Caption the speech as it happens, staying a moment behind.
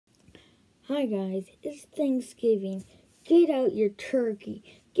Hi guys, it's Thanksgiving. Get out your turkey,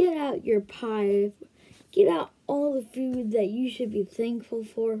 get out your pie, get out all the food that you should be thankful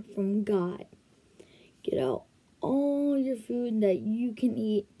for from God. Get out all your food that you can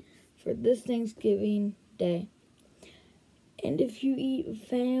eat for this Thanksgiving day. And if you eat with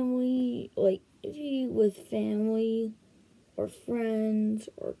family or friends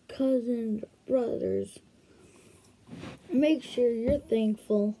or cousins or brothers, make sure you're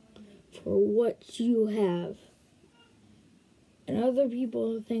thankful for what you have. And other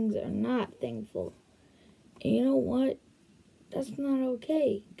people things are not thankful. And you know what? That's not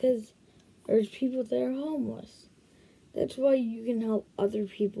okay, because there's people that are homeless. That's why you can help other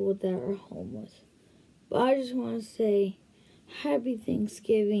people that are homeless. But I just want to say happy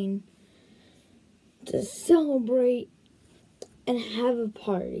Thanksgiving, to celebrate and have a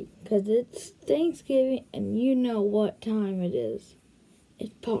party, because it's Thanksgiving and you know what time it is.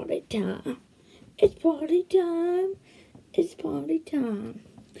 It's party time. It's party time. It's party time.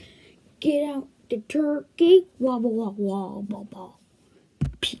 Get out the turkey. Wobble, wobble, wobble, wobble.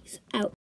 Peace out.